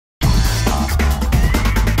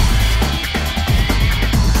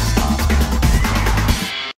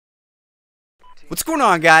What's going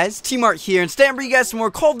on, guys? T-Mart here, and today I'm bringing you guys some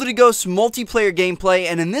more Call of Duty Ghosts multiplayer gameplay,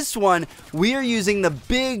 and in this one, we are using the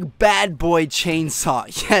big bad boy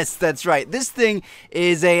chainsaw. Yes, that's right. This thing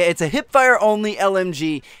is it's a hipfire only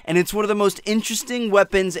LMG, and it's one of the most interesting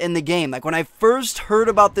weapons in the game. Like, when I first heard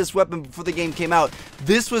about this weapon before the game came out,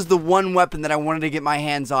 this was the one weapon that I wanted to get my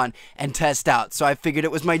hands on and test out. So I figured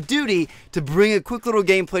it was my duty to bring a quick little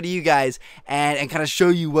gameplay to you guys and kind of show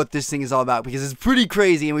you what this thing is all about, because it's pretty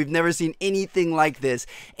crazy, and we've never seen anything like this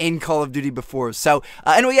in Call of Duty before. So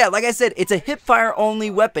anyway, yeah, like I said, it's a hipfire only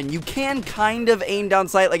weapon. You can kind of aim down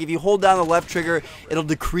sight. Like, if you hold down the left trigger, it'll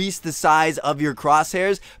decrease the size of your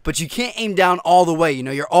crosshairs, but you can't aim down all the way. You know,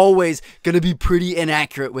 you're always going to be pretty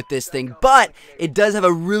inaccurate with this thing, but it does have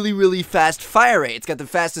a really fast fire rate. It's got the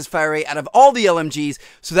fastest fire rate out of all the LMGs,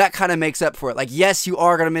 so that kind of makes up for it. Like, yes, you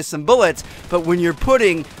are going to miss some bullets, but when you're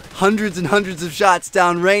putting hundreds and hundreds of shots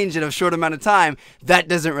down range in a short amount of time, that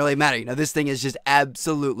doesn't really matter. You know, this thing is just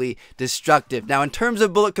absolutely destructive. Now, in terms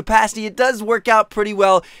of bullet capacity, it does work out pretty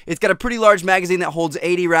well. It's got a pretty large magazine that holds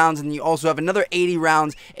 80 rounds, and you also have another 80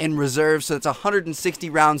 rounds in reserve, so it's 160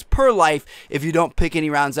 rounds per life if you don't pick any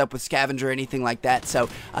rounds up with scavenger or anything like that. So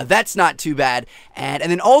that's not too bad. And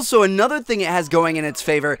then also another thing it has going in its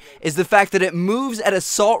favor is the fact that it moves at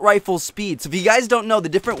assault rifle speed. So if you guys don't know, the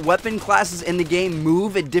different weapon classes in the game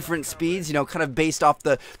move at different speeds, you know, kind of based off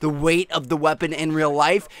the weight of the weapon in real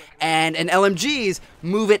life, and LMGs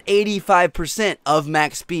move at 85% of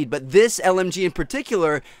max speed, but this LMG in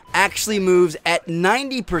particular actually moves at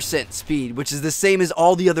 90% speed, which is the same as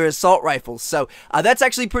all the other assault rifles. So that's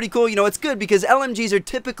actually pretty cool. You know, it's good because LMGs are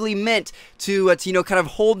typically meant to you know, kind of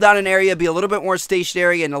hold down an area, be a little bit more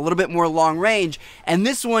stationary and a little bit more long range, and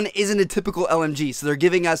this one isn't a typical LMG, so they're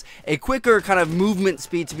giving us a quicker kind of movement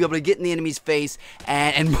speed to be able to get in the enemy's face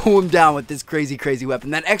and mow them down with this crazy weapon.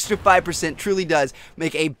 That extra 5% truly does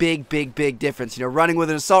make a big difference. You know, running with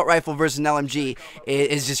an assault rifle versus an LMG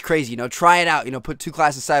is just crazy. You know, try it out. You know, put two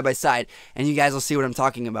classes side by side and you guys will see what I'm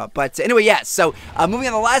talking about. But anyway, yeah, so moving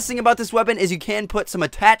on, the last thing about this weapon is you can put some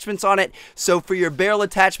attachments on it. So for your barrel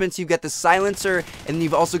attachments, you've got the silencer, and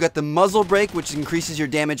you've also got the muzzle brake, which increases your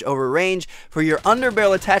damage over range. For your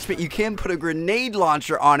underbarrel attachment, you can put a grenade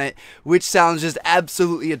launcher on it, which sounds just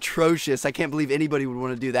absolutely atrocious. I can't believe anybody would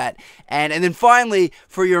want to do that. And then finally,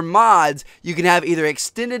 for your mods, you can have either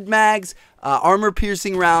extended mags, armor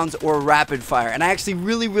piercing rounds, or rapid fire. And I actually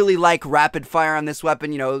really like rapid fire on this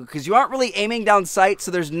weapon, you know, because you aren't really aiming down sight, so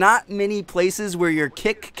there's not many places where your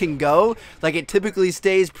kick can go. Like, it typically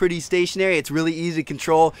stays pretty stationary. It's really easy to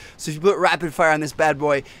control. So if you put rapid fire on this bad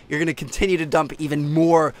boy, you're going to continue to dump even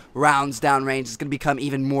more rounds down range. It's going to become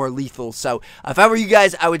even more lethal. So if I were you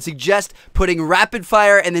guys, I would suggest putting rapid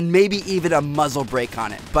fire and then maybe even a muzzle brake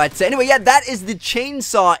on it. But anyway, yeah, that is the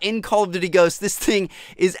chainsaw in Call of Duty Ghosts. This thing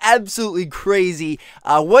is absolutely crazy.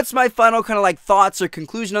 What's my final kind of like thoughts or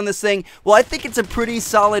conclusion on this thing? Well, I think it's a pretty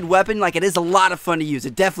solid weapon. Like, it is a lot of fun to use.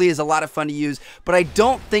 It definitely is a lot of fun to use, but I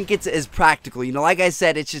don't think it's as practical. You know, like I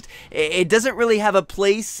said, it's just, it doesn't really have a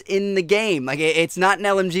place in the game. Like, it's not an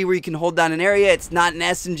LMG where you can hold down an area. It's not an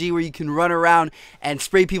SMG where you can run around and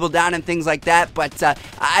spray people down and things like that. But I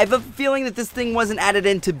have a feeling that this thing wasn't added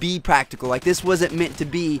in to be practical. Like, this wasn't meant to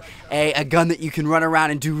be a gun that you can run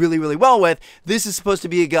around and do really well with. This is supposed to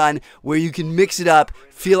be a gun where you can mix it up,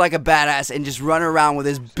 feel like a badass, and just run around with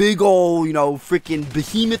this big old, you know, freaking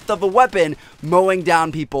behemoth of a weapon mowing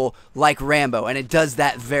down people like Rambo, and it does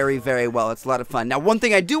that very well. It's a lot of fun. Now, one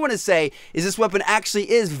thing I do want to say is this weapon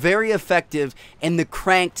actually is very effective in the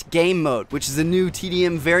cranked game mode, which is a new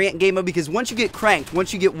TDM variant game mode, because once you get cranked,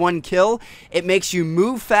 once you get one kill, it makes you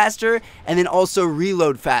move faster and then also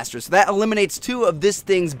reload faster. So that eliminates two of this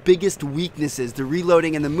thing's biggest weaknesses, the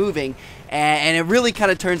reloading and the moving, and it really kind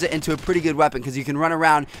of turns it into a pretty good weapon because you can run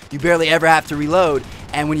around, you barely ever have to reload,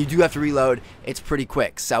 and when you do have to reload, it's pretty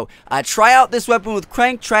quick. So try out this weapon with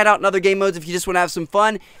crank, try it out in other game modes if you just want to have some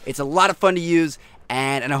fun. It's a lot of fun to use,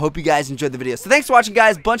 and I hope you guys enjoyed the video. So thanks for watching,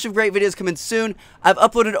 guys. Bunch of great videos coming soon. I've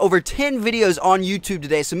uploaded over 10 videos on YouTube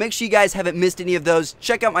today, so make sure you guys haven't missed any of those.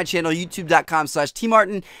 Check out my channel,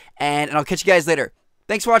 youtube.com/tmartin, and I'll catch you guys later.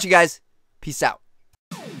 Thanks for watching, guys. Peace out.